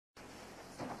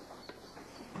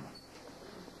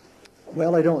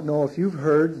Well, I don't know if you've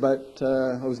heard, but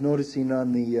I was noticing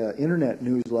on the internet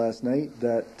news last night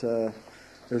that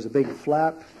there's a big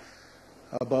flap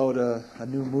about a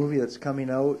new movie that's coming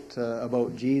out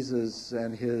about Jesus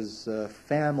and his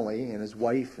family and his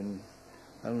wife and,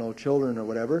 I don't know, children or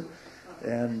whatever.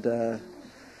 And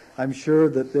I'm sure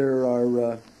that there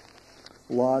are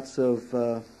lots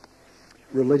of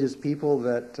religious people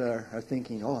that are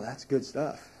thinking, oh, that's good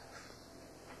stuff.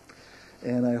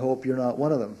 And I hope you're not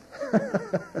one of them.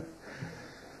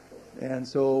 And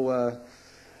so,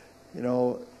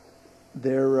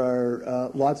 there are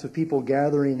lots of people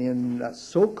gathering in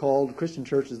so-called Christian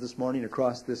churches this morning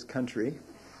across this country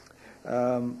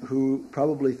who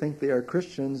probably think they are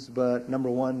Christians, but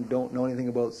number one, don't know anything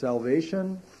about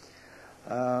salvation.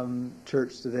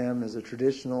 Church to them is a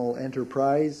traditional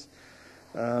enterprise.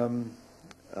 For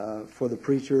the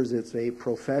preachers, it's a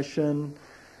profession.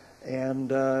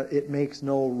 And it makes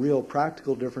no real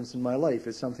practical difference in my life.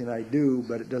 It's something I do,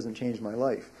 but it doesn't change my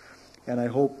life. And I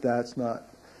hope that's not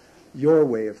your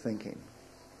way of thinking.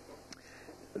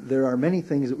 There are many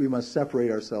things that we must separate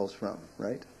ourselves from,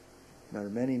 right? There are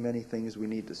many, many things we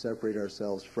need to separate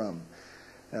ourselves from.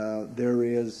 There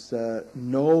is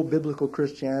no biblical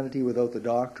Christianity without the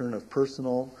doctrine of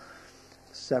personal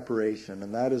separation,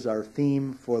 and that is our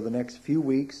theme for the next few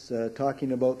weeks,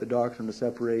 talking about the doctrine of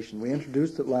separation. We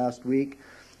introduced it last week,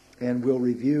 and we'll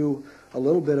review a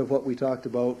little bit of what we talked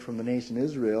about from the nation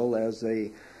Israel as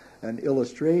an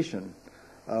illustration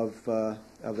of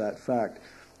that fact.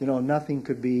 You know, nothing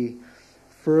could be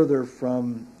further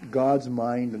from God's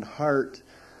mind and heart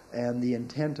and the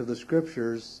intent of the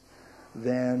Scriptures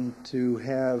than to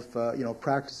have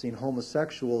practicing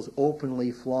homosexuals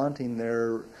openly flaunting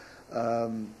their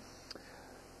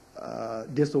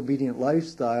disobedient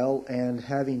lifestyle and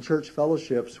having church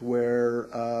fellowships where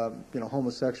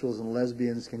homosexuals and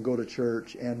lesbians can go to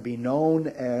church and be known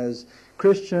as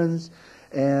Christians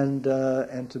and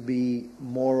to be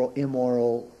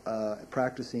immoral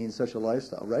practicing such a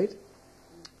lifestyle, right?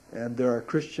 And there are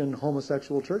Christian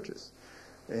homosexual churches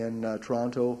in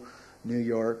Toronto, New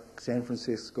York, San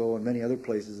Francisco, and many other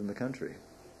places in the country.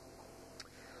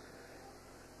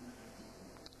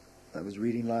 I was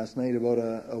reading last night about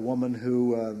a woman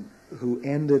who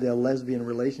ended a lesbian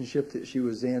relationship that she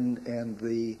was in, and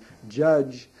the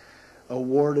judge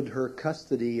awarded her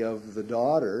custody of the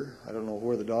daughter. I don't know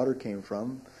where the daughter came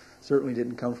from. Certainly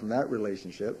didn't come from that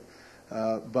relationship.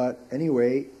 But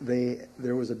anyway,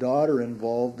 there was a daughter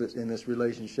involved in this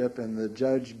relationship, and the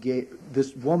judge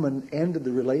this woman ended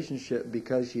the relationship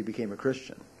because she became a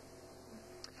Christian.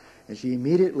 And she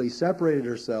immediately separated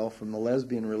herself from the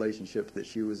lesbian relationship that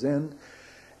she was in.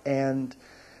 And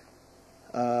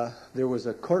there was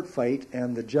a court fight,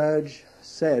 and the judge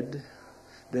said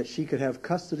that she could have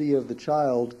custody of the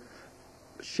child,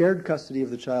 shared custody of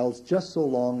the child, just so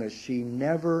long as she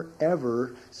never,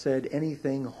 ever said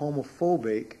anything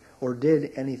homophobic or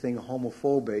did anything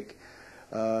homophobic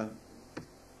to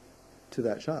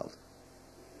that child.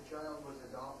 The child was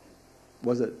adopted.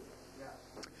 Was it?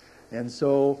 Yeah. And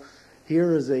so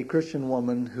here is a Christian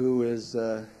woman who is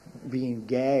being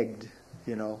gagged,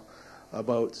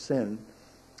 about sin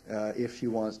if she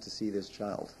wants to see this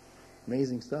child.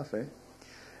 Amazing stuff, eh?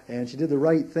 And she did the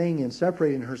right thing in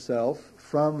separating herself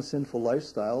from a sinful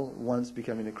lifestyle once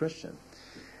becoming a Christian.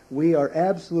 We are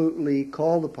absolutely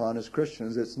called upon as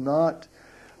Christians. It's not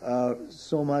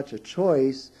so much a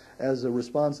choice as a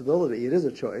responsibility. It is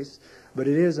a choice, but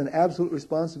it is an absolute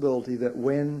responsibility that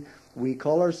when we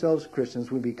call ourselves Christians,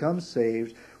 we become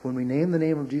saved, when we name the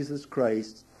name of Jesus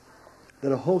Christ,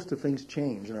 that a host of things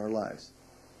change in our lives.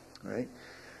 Right?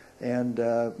 And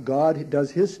God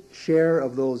does His share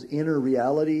of those inner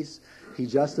realities. He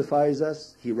justifies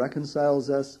us. He reconciles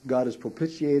us. God is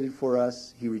propitiated for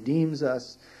us. He redeems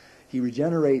us. He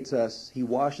regenerates us. He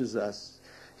washes us.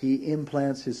 He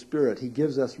implants His Spirit. He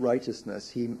gives us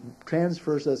righteousness. He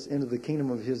transfers us into the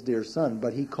kingdom of His dear Son.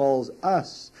 But He calls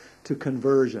us to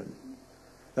conversion.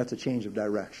 That's a change of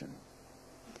direction.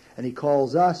 And He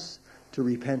calls us to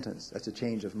repentance. That's a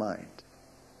change of mind.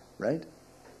 Right?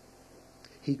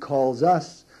 He calls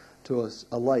us to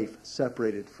a life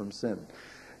separated from sin.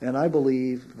 And I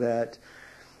believe that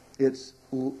it's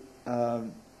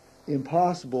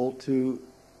impossible to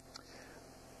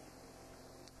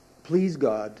please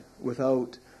God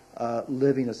without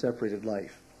living a separated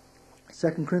life.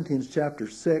 2 Corinthians chapter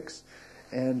 6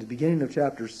 and the beginning of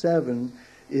chapter 7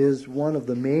 is one of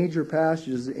the major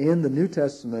passages in the New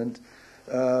Testament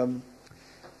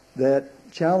that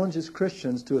challenges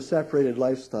Christians to a separated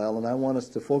lifestyle, and I want us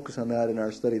to focus on that in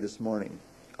our study this morning.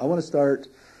 I want to start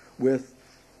with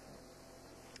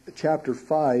chapter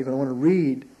 5, and I want to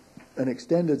read an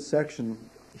extended section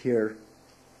here,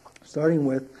 starting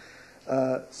with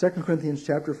 2 Corinthians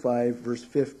chapter 5, verse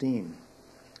 15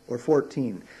 or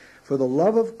 14. For the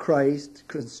love of Christ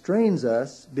constrains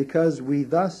us, because we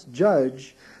thus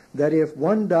judge that if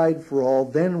one died for all,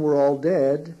 then we're all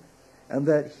dead, and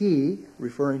that he,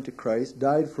 referring to Christ,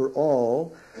 died for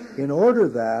all, in order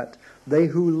that they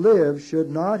who live should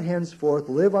not henceforth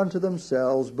live unto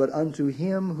themselves, but unto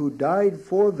him who died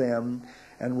for them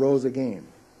and rose again.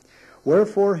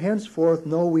 Wherefore henceforth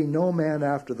know we no man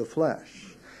after the flesh.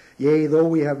 Yea, though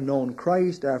we have known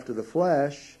Christ after the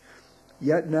flesh,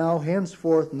 yet now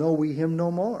henceforth know we him no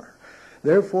more.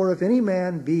 Therefore, if any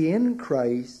man be in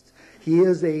Christ, he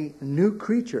is a new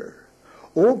creature.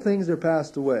 Old things are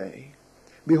passed away.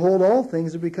 Behold, all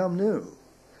things are become new.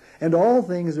 And all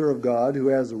things are of God, who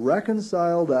has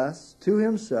reconciled us to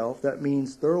himself, that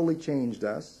means thoroughly changed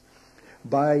us,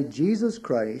 by Jesus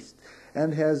Christ,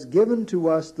 and has given to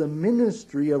us the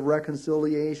ministry of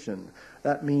reconciliation.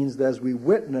 That means that as we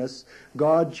witness,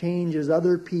 God changes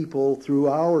other people through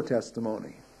our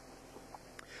testimony.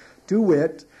 To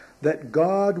wit, that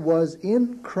God was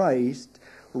in Christ,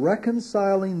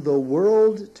 reconciling the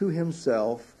world to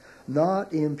himself,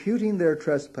 not imputing their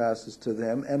trespasses to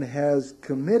them, and has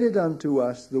committed unto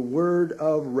us the word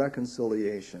of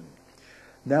reconciliation.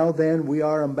 Now then, we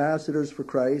are ambassadors for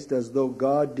Christ, as though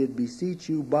God did beseech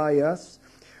you by us.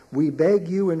 We beg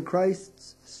you in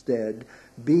Christ's stead,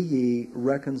 be ye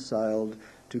reconciled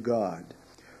to God.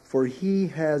 For he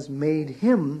has made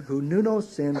him who knew no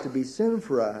sin to be sin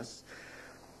for us,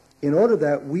 in order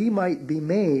that we might be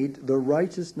made the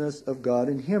righteousness of God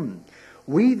in him.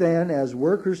 We then, as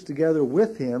workers together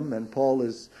with him, and Paul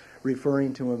is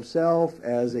referring to himself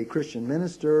as a Christian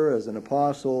minister, as an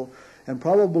apostle, and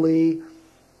probably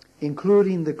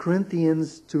including the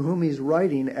Corinthians to whom he's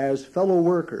writing as fellow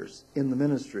workers in the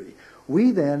ministry.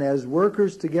 We then, as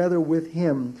workers together with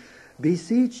him,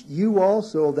 beseech you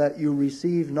also that you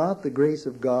receive not the grace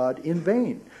of God in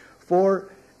vain.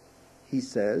 For, he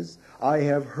says, I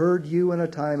have heard you in a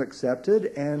time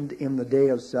accepted, and in the day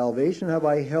of salvation have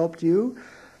I helped you.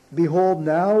 Behold,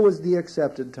 now is the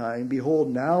accepted time.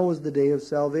 Behold, now is the day of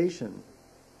salvation.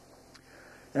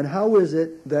 And how is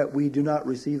it that we do not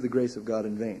receive the grace of God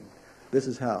in vain? This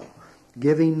is how.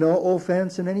 Giving no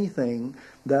offense in anything,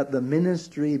 that the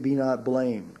ministry be not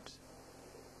blamed.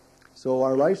 So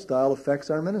our lifestyle affects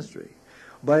our ministry.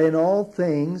 But in all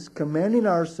things, commending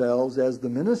ourselves as the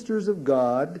ministers of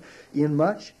God in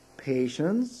much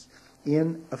patience,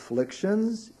 in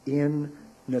afflictions, in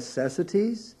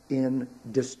necessities, in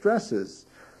distresses,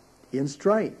 in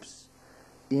stripes,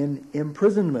 in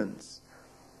imprisonments,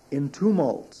 in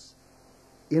tumults,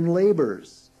 in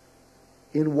labors,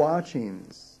 in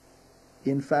watchings,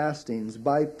 in fastings,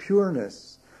 by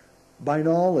pureness, by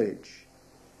knowledge,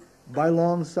 by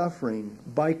long-suffering,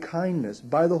 by kindness,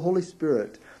 by the Holy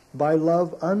Spirit, by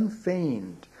love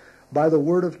unfeigned, by the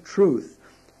word of truth,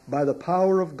 by the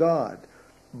power of God,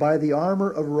 by the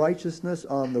armor of righteousness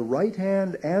on the right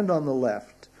hand and on the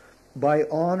left, by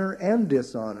honor and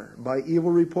dishonor, by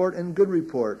evil report and good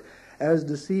report, as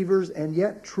deceivers and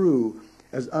yet true,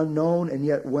 as unknown and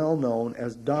yet well known,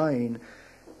 as dying,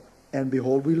 and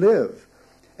behold we live,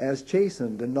 as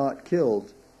chastened and not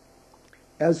killed,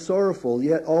 as sorrowful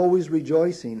yet always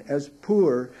rejoicing, as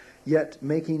poor yet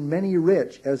making many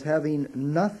rich, as having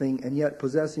nothing and yet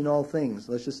possessing all things.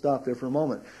 Let's just stop there for a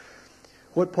moment.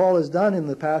 What Paul has done in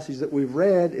the passage that we've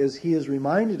read is he has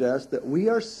reminded us that we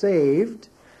are saved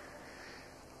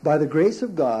by the grace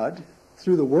of God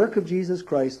through the work of Jesus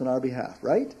Christ on our behalf,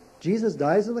 right? Jesus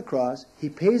dies on the cross. He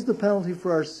pays the penalty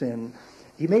for our sin.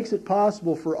 He makes it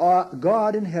possible for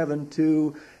God in heaven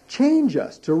to change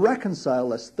us, to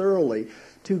reconcile us thoroughly,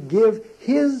 to give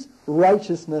his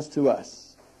righteousness to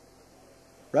us,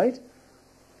 right?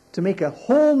 To make a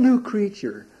whole new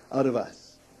creature out of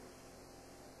us.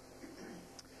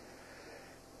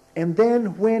 And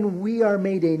then when we are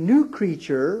made a new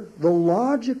creature, the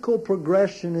logical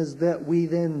progression is that we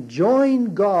then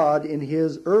join God in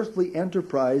his earthly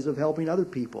enterprise of helping other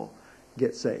people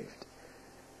get saved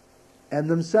and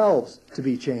themselves to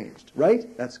be changed,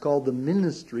 right? That's called the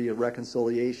ministry of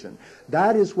reconciliation.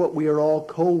 That is what we are all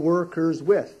co-workers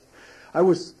with. I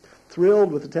was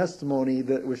thrilled with the testimony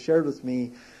that was shared with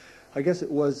me. I guess it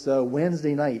was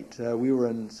Wednesday night. We were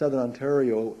in Southern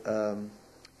Ontario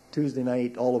Tuesday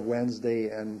night, all of Wednesday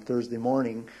and Thursday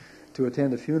morning to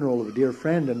attend a funeral of a dear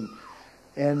friend,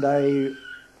 and I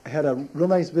had a real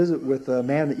nice visit with a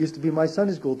man that used to be my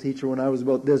Sunday school teacher when I was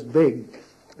about this big.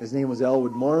 His name was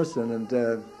Elwood Morrison,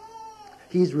 and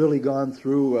he's really gone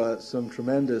through some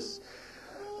tremendous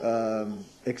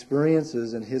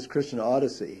experiences in his Christian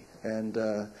odyssey, and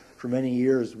for many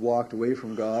years walked away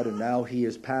from God, and now he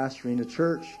is pastoring a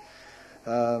church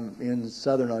in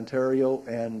southern Ontario,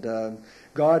 and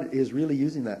God is really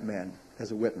using that man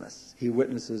as a witness. He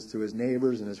witnesses to his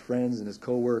neighbors and his friends and his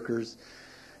co-workers.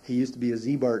 He used to be a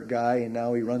Z-Bart guy, and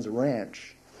now he runs a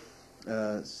ranch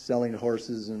selling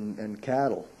horses and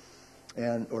cattle,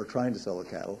 or trying to sell the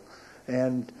cattle.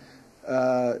 And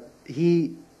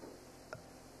he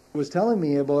was telling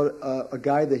me about a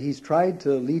guy that he's tried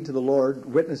to lead to the Lord,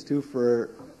 witness to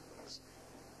for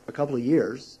a couple of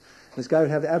years. This guy would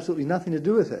have absolutely nothing to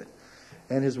do with it.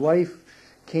 And his wife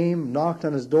came, knocked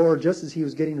on his door just as he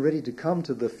was getting ready to come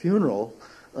to the funeral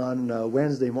on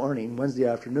Wednesday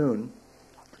afternoon.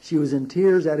 She was in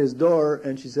tears at his door,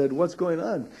 and she said, "What's going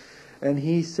on?" And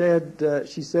she said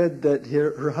that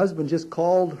her husband just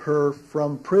called her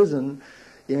from prison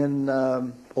in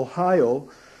Ohio.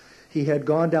 He had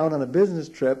gone down on a business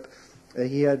trip.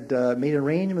 He had made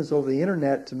arrangements over the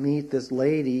internet to meet this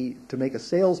lady to make a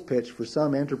sales pitch for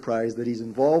some enterprise that he's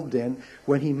involved in.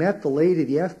 When he met the lady,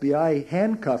 the FBI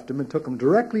handcuffed him and took him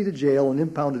directly to jail and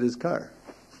impounded his car.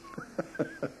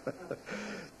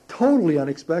 Totally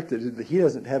unexpected. He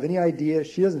doesn't have any idea.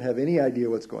 She doesn't have any idea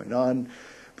what's going on.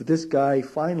 But this guy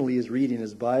finally is reading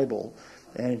his Bible,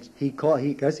 and he got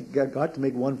to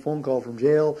make one phone call from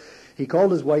jail. He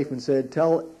called his wife and said,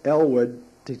 "Tell Elwood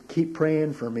to keep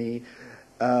praying for me.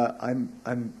 I'm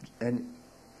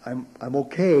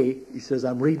okay." He says,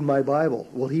 "I'm reading my Bible."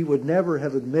 Well, he would never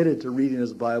have admitted to reading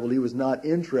his Bible. He was not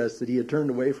interested. He had turned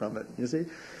away from it. You see,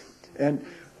 and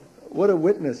what a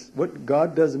witness! What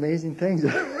God does amazing things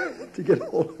to get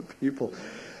hold of people.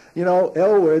 You know,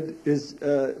 Elwood is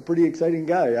a pretty exciting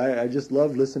guy. I just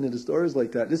love listening to stories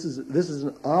like that. This is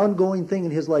an ongoing thing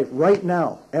in his life right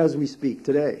now, as we speak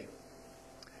today.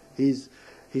 He's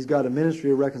got a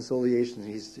ministry of reconciliation.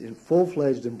 He's in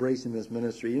full-fledged embracing this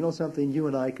ministry. You know something? You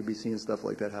and I could be seeing stuff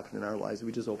like that happen in our lives if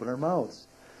we just open our mouths.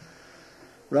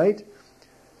 Right?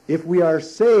 If we are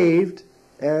saved,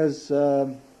 as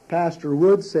Pastor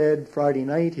Wood said Friday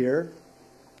night here,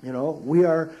 you know, we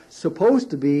are supposed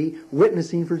to be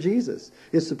witnessing for Jesus.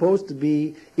 It's supposed to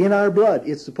be in our blood.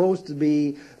 It's supposed to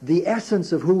be the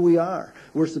essence of who we are.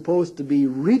 We're supposed to be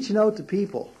reaching out to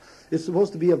people. It's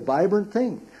supposed to be a vibrant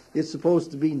thing. It's supposed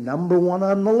to be number one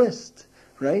on the list,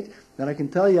 right? And I can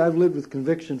tell you, I've lived with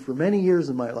conviction for many years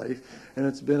in my life, and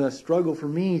it's been a struggle for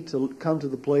me to come to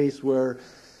the place where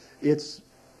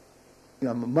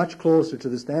I'm much closer to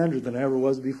the standard than I ever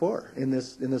was before in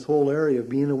this whole area of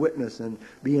being a witness and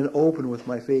being open with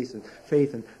my faith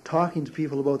and talking to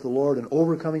people about the Lord and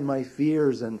overcoming my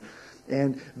fears and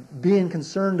being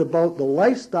concerned about the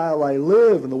lifestyle I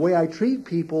live and the way I treat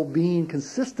people being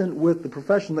consistent with the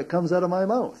profession that comes out of my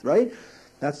mouth, right?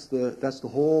 That's the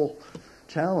whole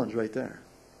challenge right there.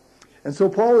 And so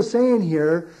Paul is saying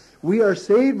here, we are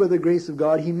saved by the grace of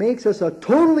God. He makes us a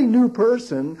totally new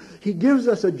person. He gives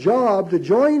us a job to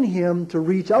join Him to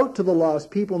reach out to the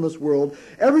lost people in this world.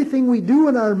 Everything we do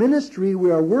in our ministry, we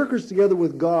are workers together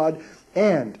with God,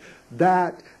 and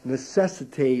that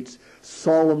necessitates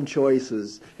solemn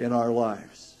choices in our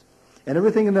lives. And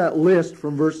everything in that list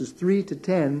from verses 3 to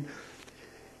 10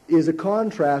 is a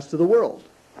contrast to the world.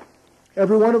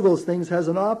 Every one of those things has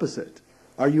an opposite.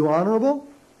 Are you honorable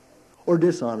or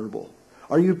dishonorable?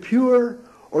 Are you pure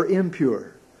or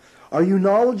impure? Are you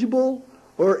knowledgeable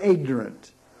or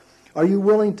ignorant? Are you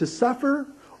willing to suffer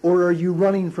or are you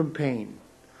running from pain?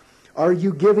 Are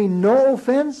you giving no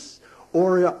offense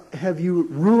or have you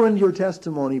ruined your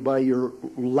testimony by your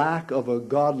lack of a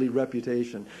godly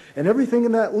reputation? And everything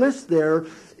in that list there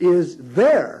is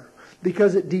there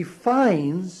because it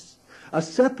defines a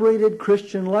separated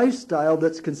Christian lifestyle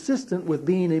that's consistent with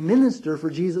being a minister for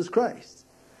Jesus Christ.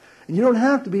 And you don't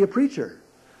have to be a preacher.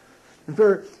 In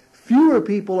fact, fewer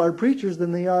people are preachers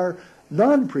than they are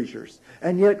non-preachers.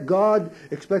 And yet God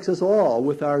expects us all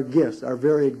with our gifts, our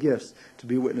varied gifts, to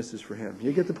be witnesses for Him.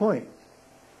 You get the point?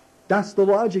 That's the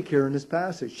logic here in this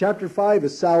passage. Chapter 5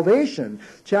 is salvation.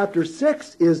 Chapter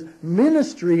 6 is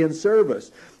ministry and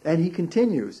service. And he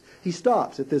continues. He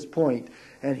stops at this point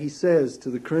and he says to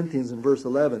the Corinthians in verse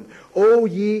 11, "O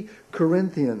ye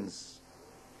Corinthians."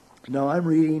 Now I'm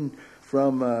reading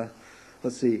from...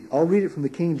 let's see. I'll read it from the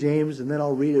King James, and then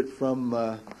I'll read it from,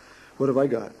 what have I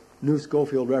got? New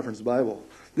Schofield Reference Bible.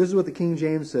 This is what the King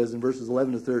James says in verses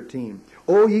 11 to 13.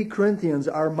 "O ye Corinthians,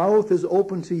 our mouth is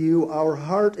open to you, our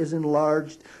heart is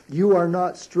enlarged. You are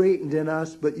not straitened in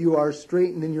us, but you are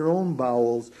straitened in your own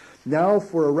bowels. Now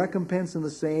for a recompense in the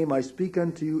same, I speak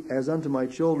unto you as unto my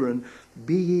children,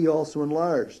 be ye also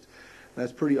enlarged."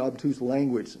 That's pretty obtuse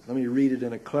language. Let me read it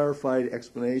in a clarified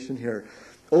explanation here.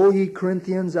 O ye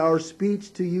Corinthians, our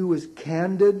speech to you is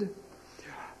candid,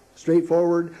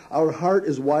 straightforward. Our heart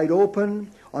is wide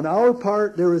open. On our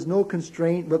part there is no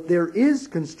constraint, but there is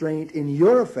constraint in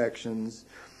your affections.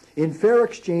 In fair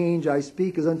exchange I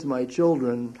speak as unto my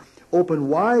children. Open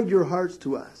wide your hearts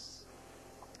to us.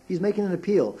 He's making an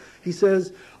appeal. He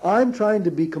says, I'm trying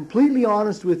to be completely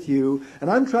honest with you, and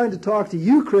I'm trying to talk to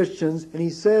you Christians. And he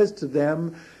says to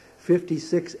them,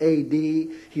 56 AD,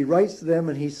 he writes to them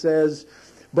and he says,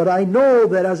 but I know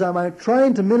that as I'm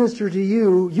trying to minister to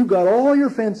you, you've got all your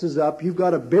fences up, you've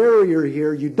got a barrier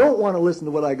here, you don't want to listen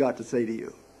to what I got to say to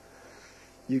you.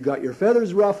 You've got your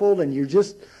feathers ruffled and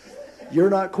you're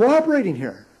not cooperating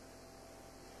here.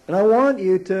 And I want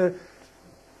you to,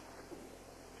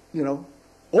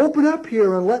 open up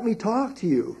here and let me talk to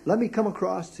you. Let me come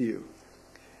across to you.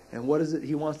 And what is it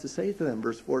he wants to say to them?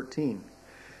 Verse 14.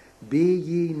 Be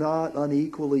ye not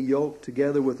unequally yoked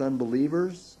together with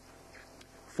unbelievers?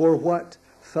 For what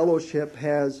fellowship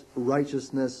has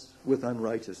righteousness with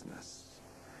unrighteousness?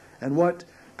 And what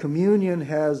communion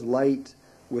has light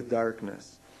with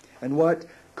darkness? And what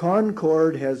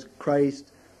concord has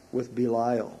Christ with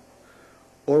Belial?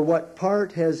 Or what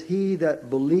part has he that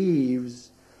believes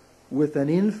with an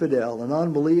infidel, an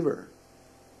unbeliever?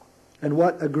 And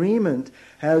what agreement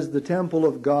has the temple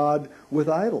of God with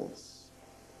idols?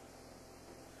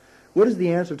 What is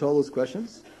the answer to all those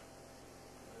questions?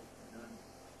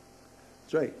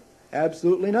 That's right.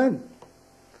 Absolutely none.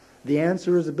 The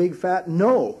answer is a big fat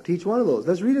no to each one of those.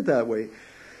 Let's read it that way.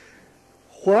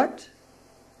 What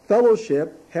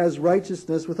fellowship has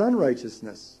righteousness with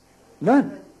unrighteousness?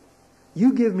 None.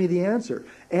 You give me the answer.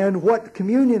 And what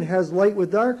communion has light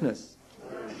with darkness?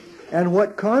 And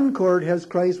what concord has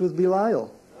Christ with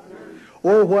Belial?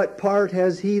 Or what part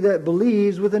has he that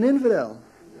believes with an infidel?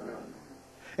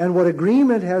 And what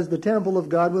agreement has the temple of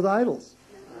God with idols?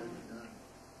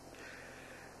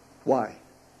 Why?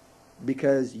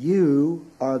 Because you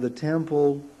are the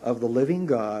temple of the living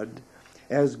God,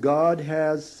 as God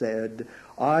has said,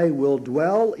 I will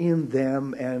dwell in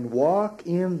them and walk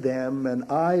in them, and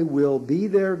I will be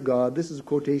their God. This is a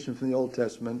quotation from the Old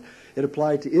Testament. It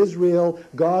applied to Israel.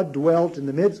 God dwelt in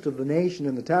the midst of the nation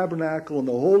in the tabernacle in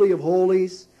the Holy of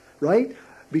Holies, right?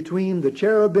 Between the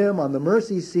cherubim on the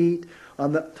mercy seat,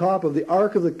 on the top of the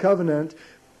Ark of the Covenant,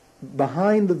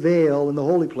 behind the veil in the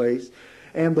holy place.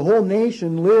 And the whole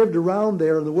nation lived around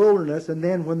there in the wilderness. And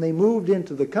then when they moved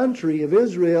into the country of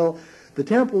Israel, the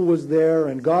temple was there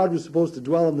and God was supposed to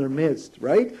dwell in their midst,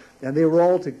 right? And they were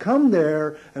all to come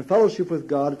there and fellowship with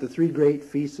God at the 3 great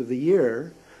feasts of the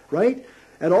year, right?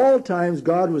 At all times,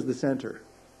 God was the center.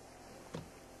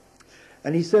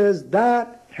 And he says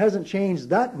that hasn't changed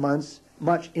that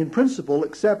much in principle,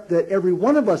 except that every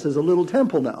one of us is a little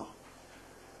temple now,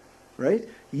 right?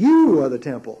 You are the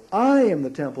temple. I am the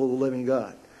temple of the living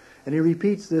God. And he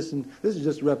repeats this, and this is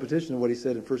just a repetition of what he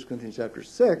said in 1 Corinthians chapter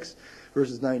 6,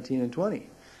 verses 19 and 20.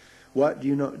 What?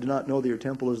 Do not know that your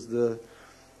temple is that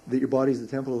your body is the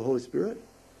temple of the Holy Spirit?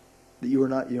 That you are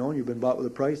not your own, you've been bought with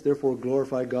a price, therefore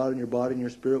glorify God in your body and your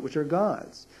spirit, which are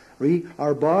God's.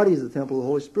 Our body is the temple of the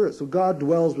Holy Spirit. So God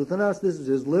dwells within us. This is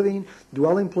his living,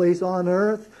 dwelling place on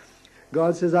earth.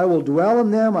 God says, I will dwell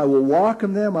in them, I will walk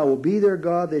in them, I will be their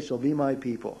God, they shall be my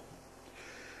people.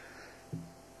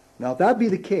 Now, if that be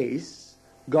the case,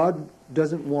 God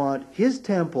doesn't want his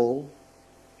temple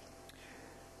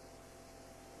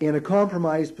in a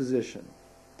compromised position.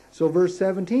 So verse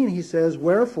 17, he says,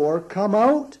 wherefore come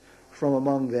out from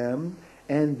among them,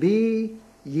 and be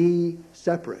ye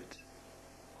separate,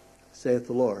 saith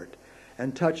the Lord,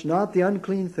 and touch not the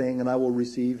unclean thing, and I will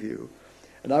receive you.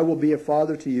 And I will be a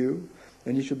father to you,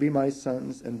 and ye shall be my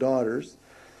sons and daughters,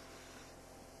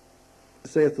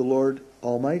 saith the Lord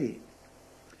Almighty.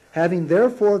 Having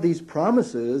therefore these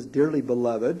promises, dearly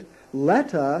beloved,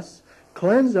 let us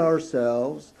cleanse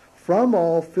ourselves from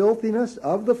all filthiness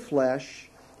of the flesh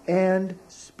and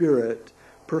spirit,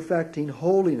 perfecting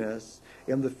holiness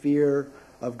in the fear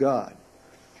of God.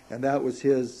 And that was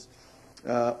his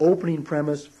opening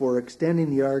premise for extending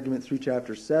the argument through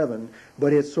chapter 7,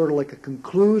 but it's sort of like a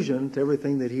conclusion to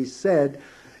everything that he said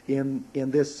in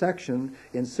this section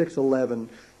in 6:11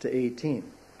 to 18.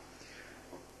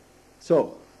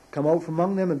 So, come out from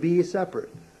among them and be ye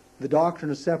separate. The doctrine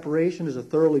of separation is a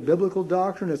thoroughly biblical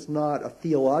doctrine. It's not a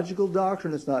theological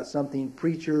doctrine. It's not something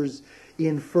preachers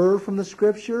infer from the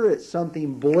Scripture. It's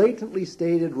something blatantly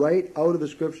stated right out of the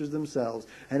Scriptures themselves.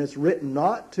 And it's written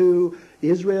not to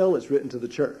Israel, it's written to the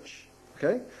church.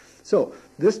 Okay? So,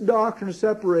 this doctrine of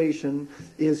separation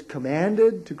is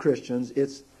commanded to Christians.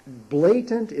 It's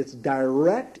blatant, it's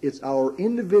direct, it's our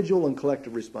individual and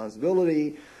collective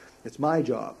responsibility. It's my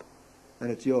job,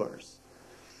 and it's yours.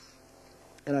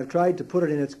 And I've tried to put it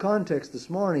in its context this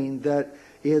morning that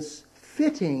it's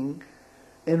fitting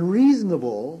and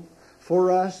reasonable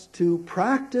for us to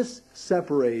practice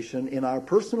separation in our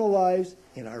personal lives,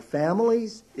 in our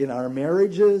families, in our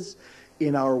marriages,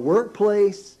 in our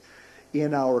workplace,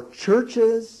 in our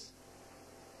churches.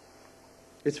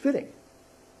 It's fitting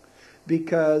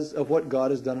because of what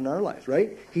God has done in our lives,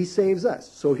 right? He saves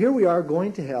us. So here we are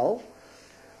going to hell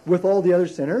with all the other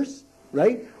sinners,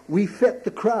 right? We fit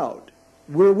the crowd.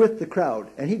 We're with the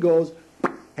crowd. And he goes,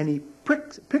 and he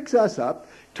picks us up,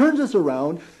 turns us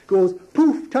around, goes,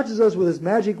 poof, touches us with his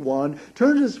magic wand,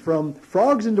 turns us from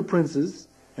frogs into princes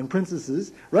and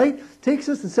princesses, right? Takes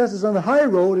us and sets us on the high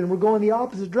road, and we're going the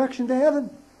opposite direction to heaven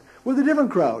with a different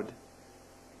crowd.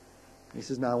 He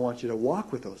says, now I want you to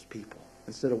walk with those people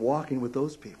instead of walking with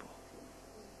those people.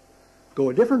 Go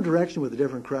a different direction with a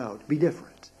different crowd. Be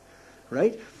different,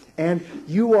 right? And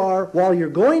you are, while you're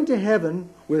going to heaven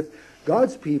with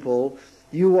God's people,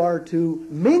 you are to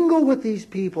mingle with these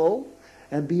people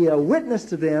and be a witness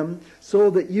to them so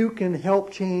that you can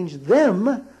help change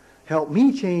them, help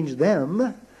me change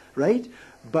them, right?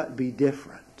 But be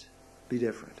different. Be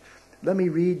different. Let me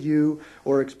read you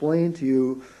or explain to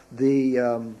you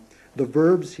the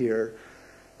verbs here,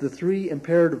 the three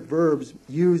imperative verbs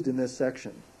used in this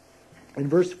section. In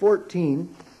verse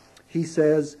 14, he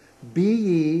says, "Be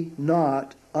ye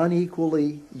not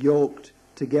unequally yoked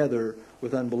together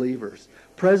with unbelievers."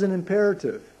 Present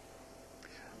imperative.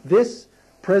 This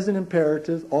present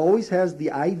imperative always has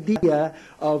the idea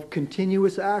of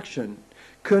continuous action.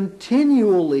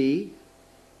 Continually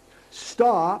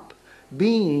stop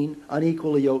being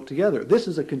unequally yoked together. This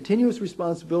is a continuous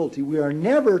responsibility. We are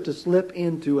never to slip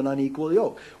into an unequal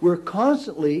yoke. We're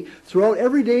constantly, throughout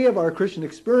every day of our Christian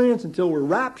experience until we're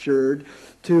raptured,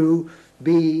 to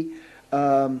be,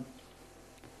 to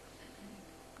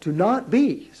not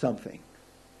be something.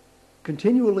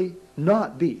 Continually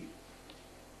not be.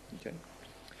 Okay.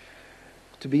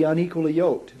 To be unequally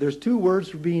yoked. There's two words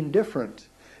for being different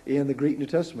in the Greek New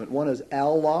Testament. One is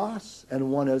allos and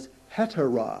one is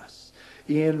heteros.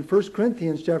 In 1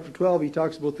 Corinthians chapter 12, he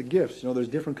talks about the gifts. You know, there's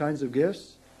different kinds of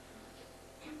gifts,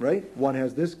 right? One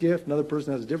has this gift, another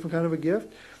person has a different kind of a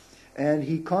gift. And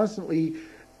he constantly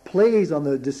plays on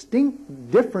the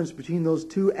distinct difference between those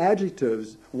two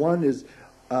adjectives. One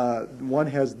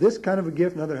has this kind of a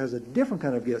gift, another has a different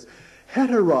kind of gift.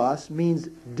 Heteros means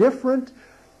different,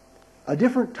 a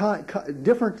different type,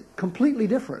 completely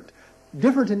different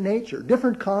in nature,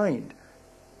 different kind.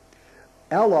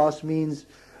 Allos means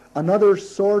another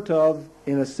sort of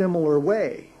in a similar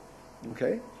way.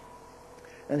 Okay?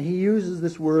 And he uses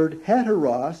this word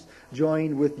heteros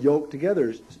joined with yoked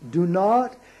together. Do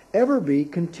not ever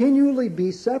continually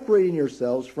be separating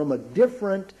yourselves from a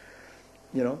different,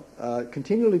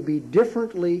 continually be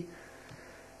differently.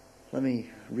 Let me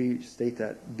restate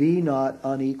that. Be not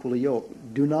unequally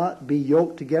yoked. Do not be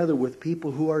yoked together with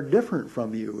people who are different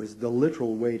from you, is the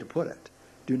literal way to put it.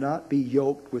 Do not be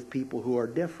yoked with people who are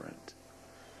different,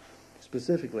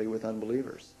 specifically with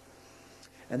unbelievers.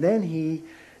 And then he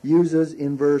uses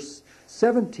in verse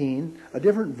 17 a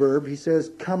different verb. He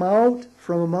says, come out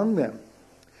from among them.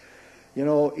 You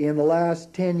know, in the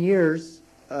last 10 years,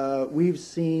 we've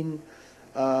seen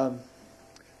kind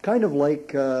of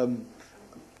like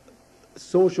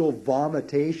social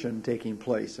vomitation taking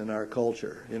place in our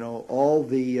culture. You know, all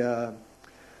the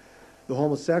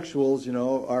homosexuals,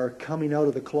 are coming out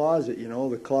of the closet.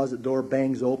 The closet door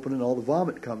bangs open and all the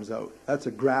vomit comes out. That's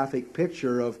a graphic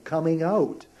picture of coming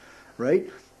out, right?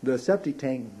 The septic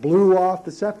tank blew off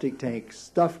the septic tank.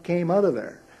 Stuff came out of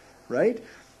there, right?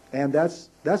 And that's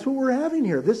what we're having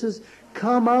here. This is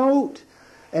come out.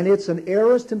 And it's an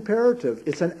aorist imperative.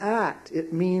 It's an act.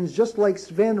 It means just like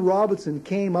Sven Robinson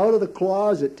came out of the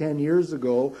closet 10 years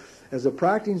ago as a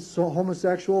practicing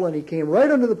homosexual, and he came right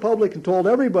under the public and told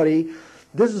everybody,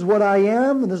 this is what I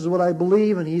am and this is what I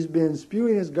believe, and he's been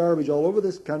spewing his garbage all over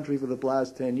this country for the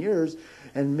last 10 years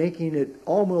and making it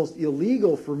almost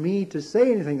illegal for me to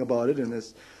say anything about it in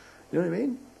this. You know what I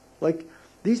mean? Like,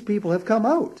 these people have come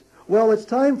out. Well, it's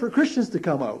time for Christians to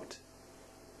come out.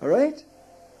 All right?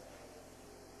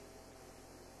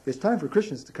 It's time for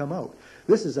Christians to come out.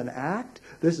 This is an act.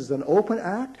 This is an open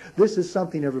act. This is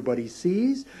something everybody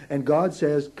sees. And God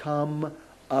says, come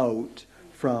out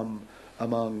from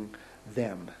among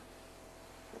them.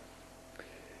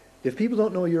 If people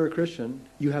don't know you're a Christian,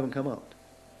 you haven't come out.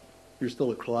 You're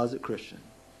still a closet Christian.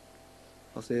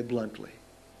 I'll say it bluntly.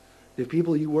 If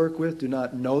people you work with do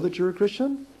not know that you're a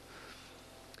Christian,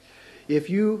 If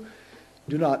you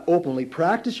do not openly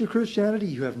practice your Christianity,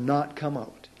 you have not come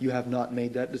out. You have not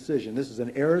made that decision. This is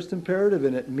an aorist imperative,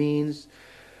 and it means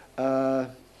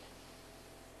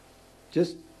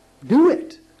just do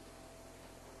it.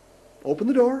 Open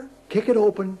the door, kick it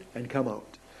open, and come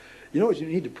out. You know what you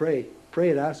need to pray?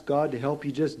 Pray and ask God to help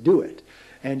you just do it.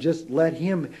 And just let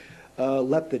Him,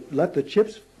 let the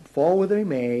chips fall where they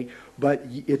may, but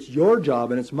it's your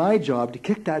job and it's my job to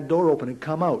kick that door open and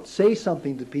come out. Say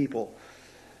something to people.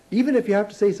 Even if you have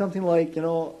to say something like,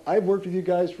 I've worked with you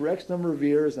guys for X number of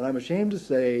years, and I'm ashamed to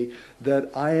say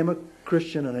that I am a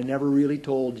Christian and I never really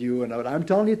told you, and I'm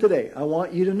telling you today, I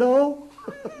want you to know,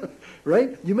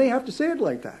 right? You may have to say it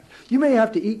like that. You may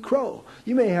have to eat crow.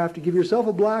 You may have to give yourself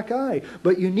a black eye,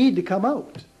 but you need to come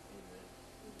out.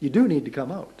 You do need to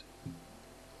come out.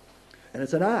 And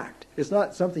it's an act. It's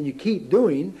not something you keep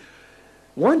doing.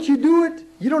 Once you do it,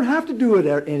 you don't have to do it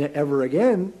ever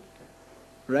again,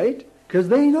 right? Because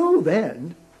they know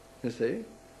then, you see,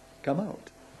 come out.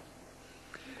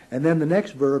 And then the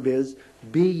next verb is,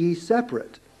 be ye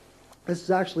separate. This is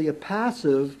actually a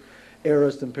passive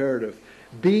aorist imperative.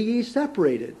 Be ye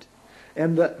separated.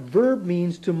 And the verb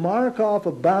means to mark off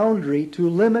a boundary, to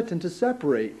limit and to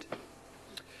separate.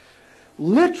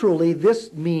 Literally,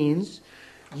 this means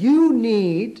you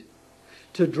need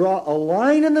to draw a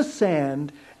line in the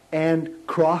sand and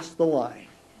cross the line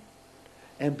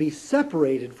and be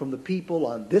separated from the people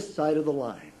on this side of the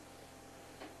line.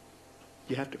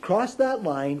 You have to cross that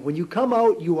line. When you come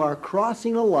out, you are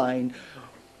crossing a line,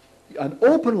 an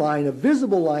open line, a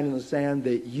visible line in the sand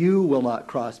that you will not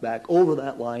cross back over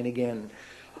that line again.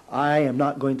 I am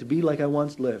not going to be like I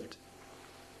once lived.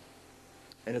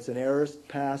 And it's an aorist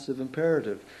passive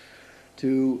imperative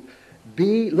to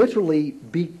literally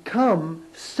become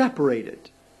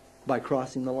separated by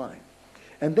crossing the line.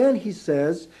 And then he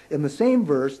says, in the same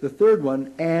verse, the third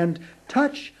one, and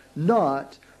touch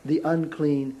not the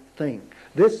unclean thing.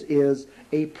 This is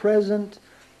a present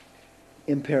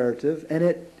imperative, and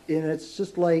it's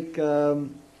just like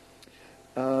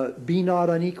be not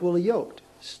unequally yoked.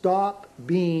 Stop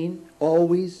being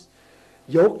always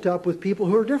yoked up with people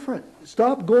who are different.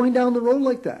 Stop going down the road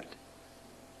like that.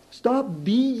 Stop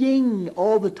being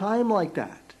all the time like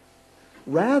that.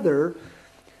 Rather,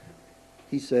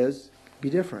 he says, be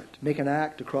different. Make an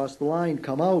act to cross the line.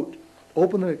 Come out.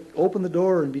 Open the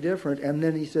door and be different. And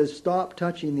then he says, stop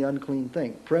touching the unclean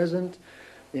thing. Present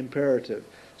imperative.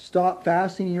 Stop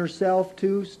fastening yourself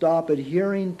to. Stop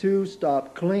adhering to.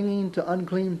 Stop clinging to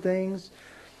unclean things.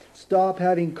 Stop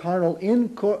having carnal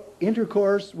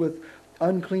intercourse with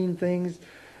unclean things.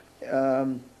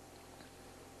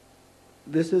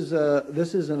 This is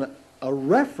a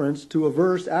reference to a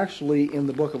verse actually in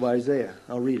the book of Isaiah.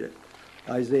 I'll read it.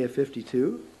 Isaiah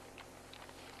 52.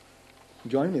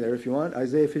 Join me there if you want.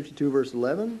 Isaiah 52 verse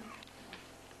 11.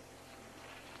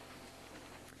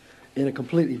 In a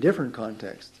completely different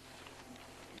context.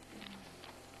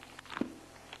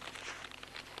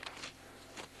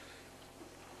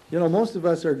 Most of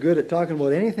us are good at talking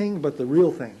about anything but the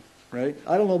real thing, right?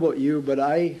 I don't know about you, but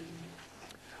I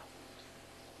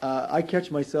catch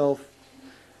myself,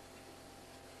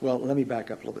 well, let me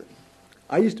back up a little bit.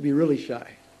 I used to be really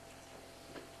shy.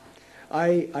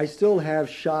 I still have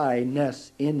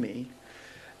shyness in me,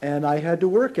 and I had to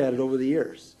work at it over the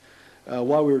years.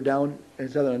 While we were down in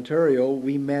Southern Ontario,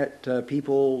 we met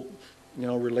people,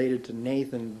 related to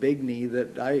Nathan Bigney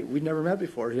that we'd never met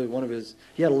before. He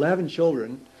had 11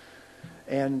 children,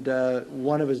 and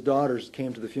one of his daughters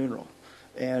came to the funeral,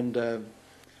 and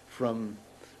from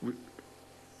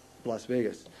Las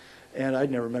Vegas. And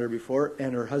I'd never met her before,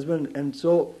 and her husband. And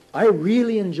so I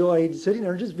really enjoyed sitting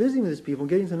there and just visiting with these people and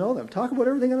getting to know them. Talk about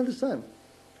everything under the sun.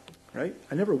 Right?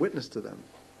 I never witnessed to them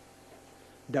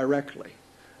directly,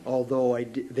 although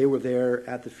they were there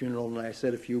at the funeral and I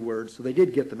said a few words, so they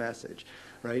did get the message.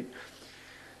 Right?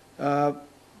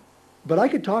 But I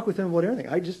could talk with them about everything.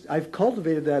 I've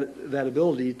cultivated that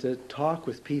ability to talk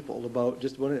with people about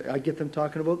just what I get them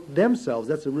talking about themselves.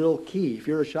 That's a real key. If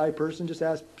you're a shy person, just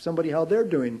ask somebody how they're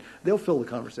doing. They'll fill the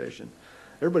conversation.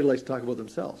 Everybody likes to talk about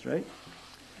themselves, right?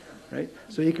 Right.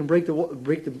 So you can break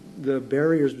the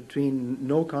barriers between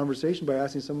no conversation by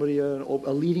asking somebody a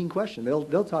leading question.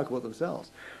 They'll talk about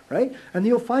themselves, right? And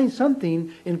you'll find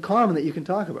something in common that you can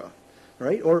talk about,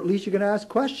 right? Or at least you can ask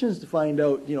questions to find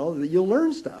out, that you'll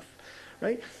learn stuff.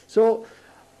 Right? So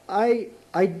I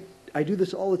do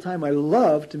this all the time. I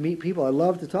love to meet people. I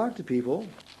love to talk to people.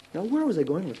 Now, where was I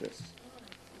going with this?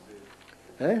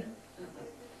 Eh?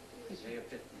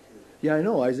 Yeah, I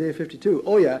know, Isaiah 52.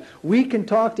 Oh, yeah. We can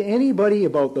talk to anybody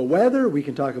about the weather. We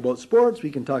can talk about sports. We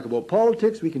can talk about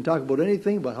politics. We can talk about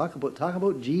anything, but talk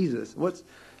about Jesus.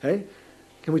 Hey?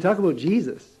 Can we talk about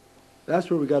Jesus?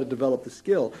 That's where we got to develop the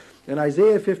skill. In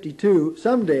Isaiah 52,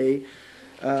 someday,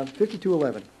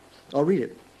 52:11. I'll read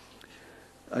it.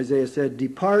 Isaiah said,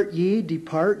 "Depart ye,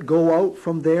 depart, go out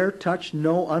from there, touch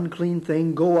no unclean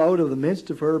thing, go out of the midst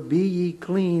of her, be ye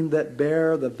clean that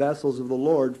bear the vessels of the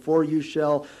Lord, for you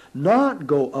shall not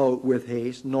go out with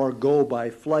haste, nor go by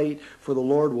flight, for the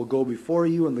Lord will go before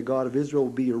you, and the God of Israel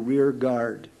will be your rear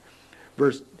guard."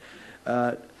 Verse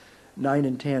 9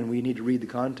 and 10, we need to read the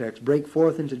context. "Break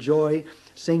forth into joy,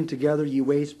 sing together, ye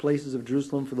waste places of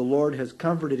Jerusalem, for the Lord has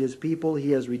comforted his people,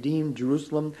 he has redeemed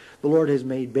Jerusalem. The Lord has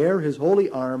made bare his holy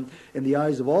arm in the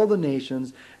eyes of all the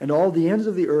nations, and all the ends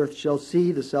of the earth shall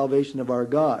see the salvation of our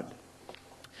God."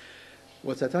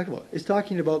 What's that talking about? It's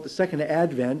talking about the second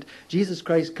advent. Jesus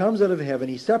Christ comes out of heaven,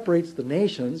 he separates the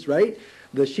nations, right?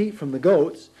 The sheep from the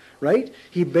goats, right?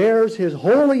 He bears his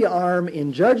holy arm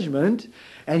in judgment,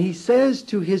 and he says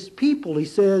to his people, he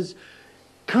says,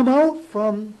 "Come out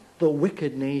from the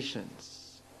wicked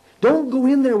nations. Don't go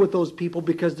in there with those people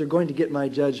because they're going to get my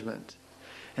judgment.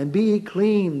 And be ye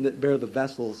clean that bear the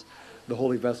vessels, the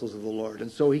holy vessels of the Lord."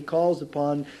 And so he calls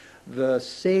upon the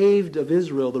saved of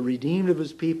Israel, the redeemed of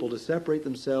his people, to separate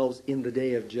themselves in the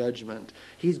day of judgment.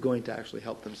 He's going to actually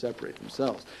help them separate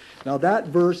themselves. Now that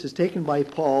verse is taken by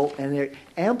Paul and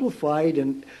amplified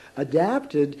and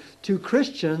adapted to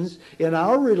Christians in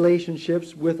our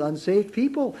relationships with unsaved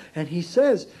people. And he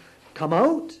says, come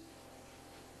out.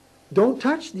 Don't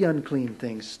touch the unclean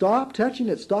things. Stop touching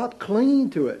it. Stop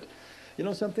clinging to it. You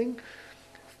know something?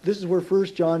 This is where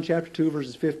 1 John chapter 2,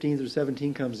 verses 15 through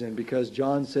 17 comes in, because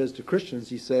John says to Christians,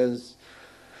 he says,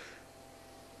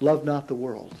 love not the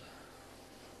world.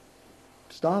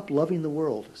 Stop loving the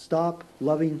world. Stop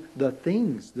loving the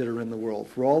things that are in the world.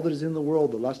 For all that is in the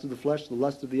world, the lust of the flesh, the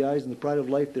lust of the eyes, and the pride of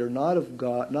life, they are not of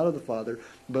God, not of the Father,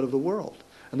 but of the world.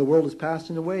 And the world is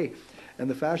passing away, and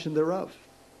the fashion thereof.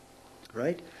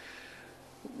 Right?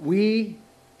 We,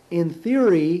 in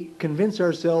theory, convince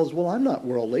ourselves, well, I'm not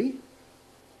worldly.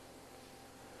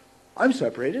 I'm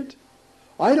separated.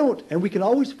 I don't, and we can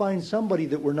always find somebody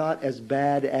that we're not as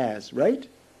bad as, right?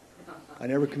 I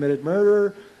never committed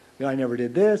murder. I never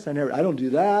did this. I don't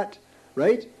do that,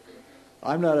 right?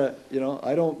 I'm not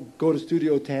I don't go to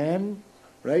Studio 10,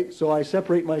 right? So I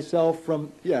separate myself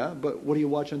from, but what do you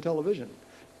watch on television?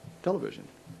 Television.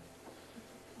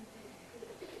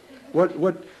 What,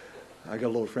 I got a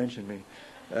little French in me.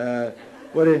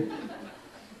 What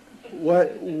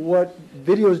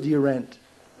videos do you rent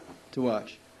to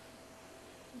watch?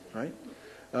 Right?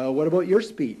 What about your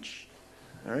speech?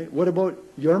 All right. What about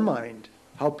your mind?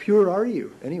 How pure are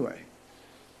you anyway?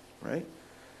 Right?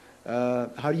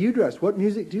 How do you dress? What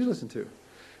music do you listen to?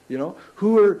 You know,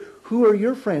 who are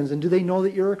your friends, and do they know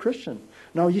that you're a Christian?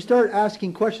 Now you start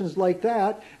asking questions like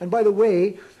that, and by the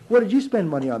way, what did you spend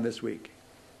money on this week?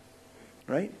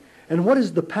 Right? And what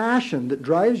is the passion that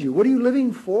drives you? What are you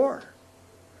living for?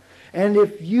 And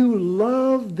if you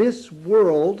love this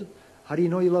world, how do you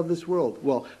know you love this world?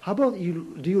 Well, how about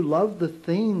do you love the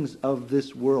things of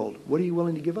this world? What are you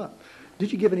willing to give up?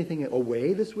 Did you give anything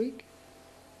away this week?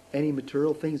 Any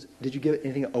material things? Did you give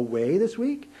anything away this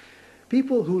week?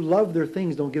 People who love their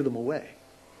things don't give them away.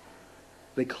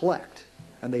 They collect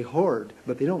and they hoard,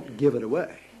 but they don't give it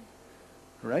away.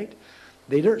 Right?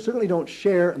 They certainly don't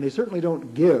share, and they certainly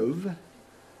don't give,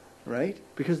 right?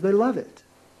 Because they love it.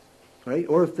 Right?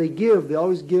 Or if they give, they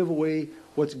always give away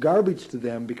what's garbage to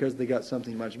them because they got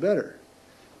something much better.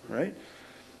 Right?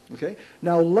 Okay?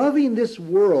 Now, loving this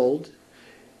world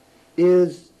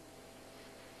is,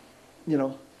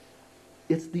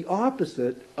 it's the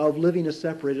opposite of living a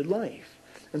separated life.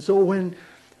 And so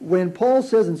when Paul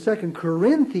says in 2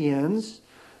 Corinthians,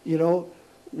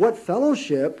 what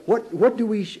fellowship, what do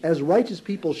we as righteous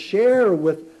people share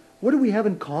with, what do we have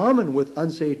in common with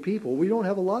unsaved people? We don't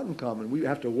have a lot in common. We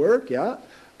have to work, got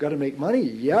to make money,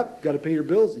 got to pay your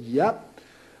bills,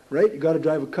 right? You got to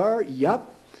drive a car,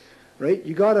 right?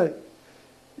 You got to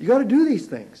do these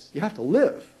things. You have to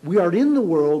live. We are in the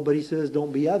world, but he says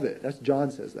don't be of it. That's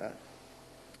John says that.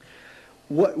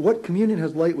 What communion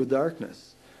has light with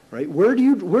darkness? Right?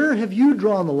 Where have you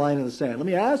drawn the line in the sand? Let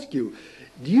me ask you,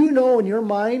 do you know in your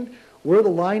mind where the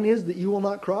line is that you will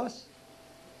not cross?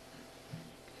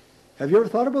 Have you ever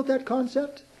thought about that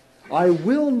concept? I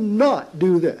will not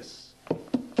do this.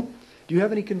 Do you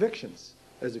have any convictions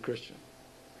as a Christian?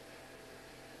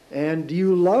 And do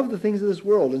you love the things of this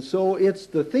world? And so it's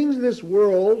the things of this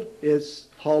world, it's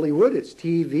Hollywood, it's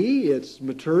TV, it's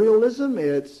materialism,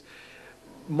 it's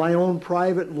my own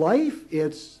private life.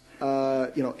 It's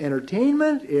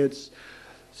entertainment. It's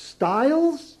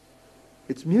styles.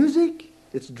 It's music.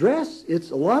 It's dress.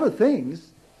 It's a lot of things.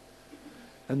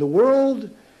 And the world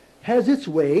has its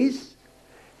ways.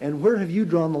 And where have you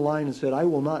drawn the line and said, I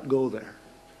will not go there?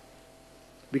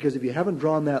 Because if you haven't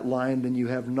drawn that line, then you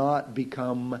have not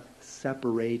become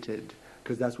separated.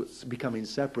 Because that's what becoming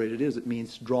separated is. It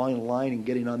means drawing a line and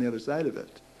getting on the other side of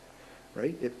it.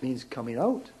 Right? It means coming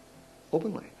out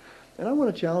openly. And I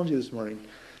want to challenge you this morning,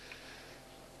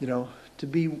 to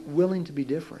be willing to be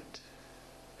different.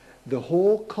 The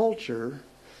whole culture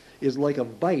is like a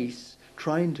vice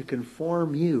trying to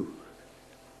conform you.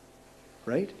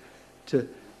 Right? To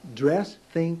dress,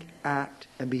 think, act,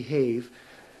 and behave,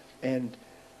 and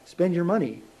spend your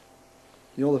money.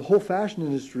 The whole fashion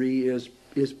industry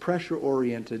is pressure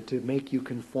oriented to make you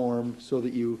conform so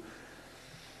that you...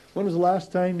 When was the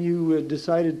last time you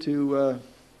decided to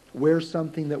wear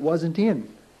something that wasn't in?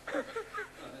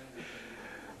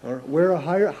 Or wear a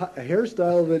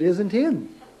hairstyle that isn't in?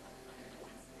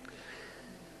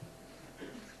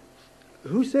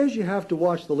 Who says you have to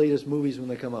watch the latest movies when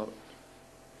they come out?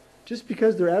 Just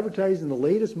because they're advertising the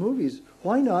latest movies,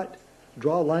 why not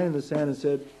draw a line in the sand and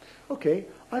say, okay,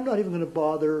 I'm not even going to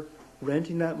bother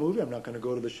renting that movie. I'm not going to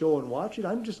go to the show and watch it.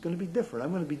 I'm just going to be different.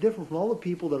 I'm going to be different from all the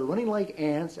people that are running like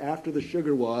ants after the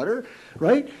sugar water,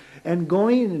 right? And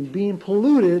going and being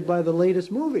polluted by the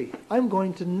latest movie. I'm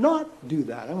going to not do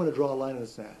that. I'm going to draw a line in the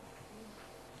sand.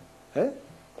 Hey?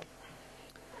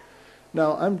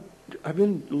 Now, I've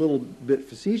been a little bit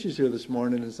facetious here this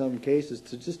morning in some cases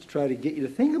to try to get you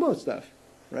to think about stuff,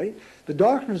 right? The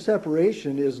doctrine of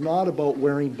separation is not about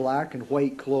wearing black and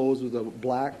white clothes with a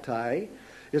black tie.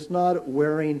 It's not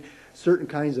wearing certain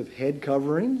kinds of head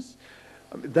coverings.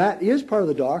 That is part of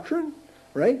the doctrine,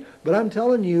 right? But I'm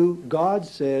telling you, God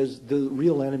says the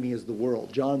real enemy is the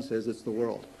world. John says it's the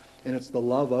world. And it's the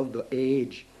love of the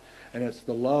age. And it's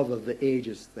the love of the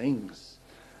age's things,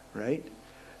 right?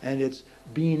 And it's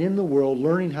being in the world,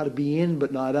 learning how to be in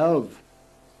but not of.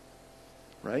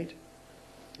 Right?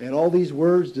 And all these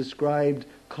words described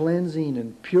cleansing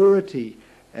and purity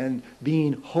and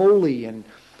being holy and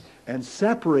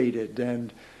separated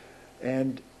and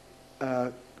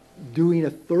doing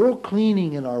a thorough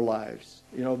cleaning in our lives.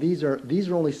 These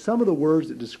are only some of the words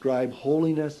that describe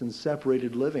holiness and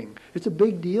separated living. It's a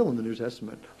big deal in the New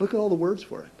Testament. Look at all the words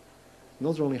for it. And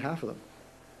those are only half of them.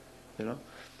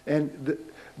 And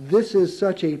this is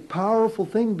such a powerful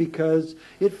thing because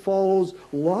it follows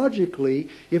logically.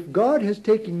 If God has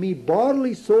taken me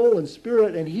bodily, soul, and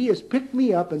spirit, and He has picked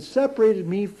me up and separated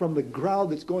me from the crowd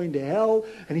that's going to hell,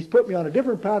 and He's put me on a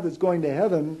different path that's going to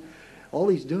heaven, all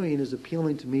He's doing is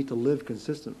appealing to me to live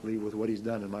consistently with what He's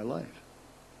done in my life.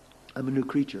 I'm a new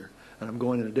creature, and I'm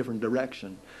going in a different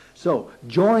direction. So,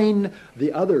 join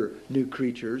the other new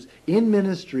creatures in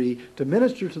ministry to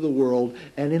minister to the world,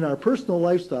 and in our personal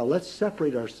lifestyle, let's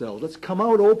separate ourselves. Let's come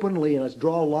out openly and let's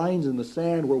draw lines in the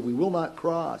sand where we will not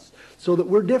cross so that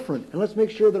we're different. And let's make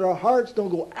sure that our hearts don't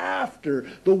go after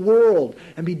the world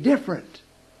and be different.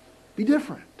 Be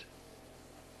different.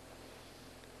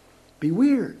 Be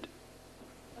weird,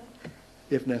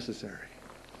 if necessary.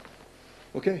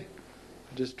 Okay?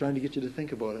 Just trying to get you to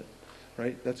think about it.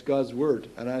 Right? That's God's word.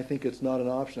 And I think it's not an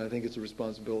option. I think it's a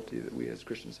responsibility that we as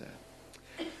Christians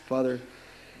have. Father,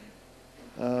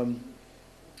 there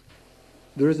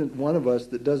isn't one of us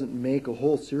that doesn't make a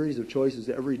whole series of choices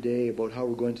every day about how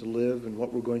we're going to live and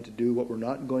what we're going to do, what we're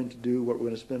not going to do, what we're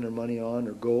going to spend our money on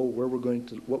or go, what we're going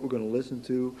to listen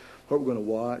to, what we're going to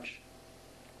watch,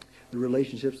 the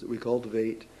relationships that we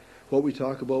cultivate, what we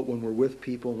talk about when we're with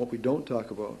people and what we don't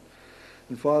talk about.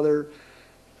 And Father,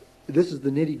 this is the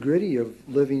nitty-gritty of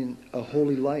living a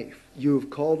holy life. You have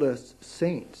called us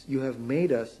saints. You have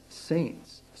made us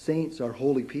saints. Saints are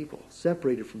holy people,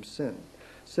 separated from sin,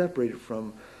 separated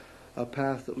from a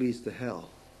path that leads to hell,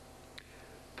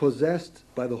 possessed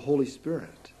by the Holy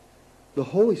Spirit,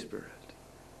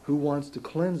 who wants to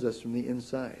cleanse us from the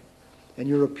inside. And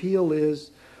your appeal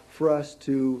is for us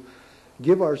to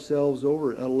give ourselves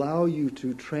over and allow you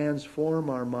to transform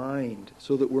our mind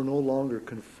so that we're no longer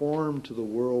conformed to the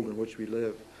world in which we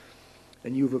live.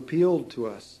 And you've appealed to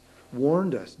us,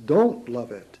 warned us, don't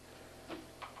love it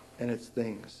and its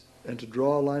things, and to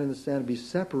draw a line in the sand and be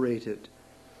separated,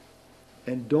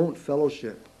 and don't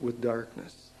fellowship with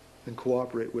darkness and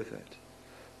cooperate with it.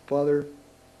 Father,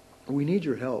 we need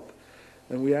your help,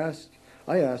 and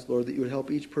I ask, Lord, that you would help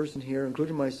each person here,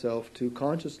 including myself, to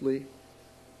consciously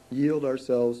yield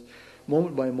ourselves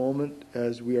moment by moment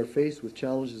as we are faced with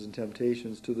challenges and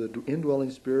temptations to the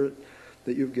indwelling Spirit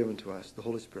that you've given to us, the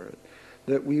Holy Spirit,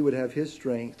 that we would have His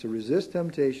strength to resist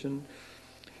temptation,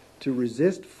 to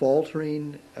resist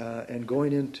faltering and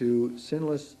going into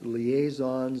sinless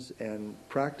liaisons and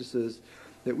practices,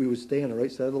 that we would stay on the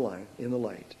right side of the line, in the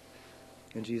light.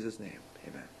 In Jesus' name,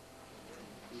 amen.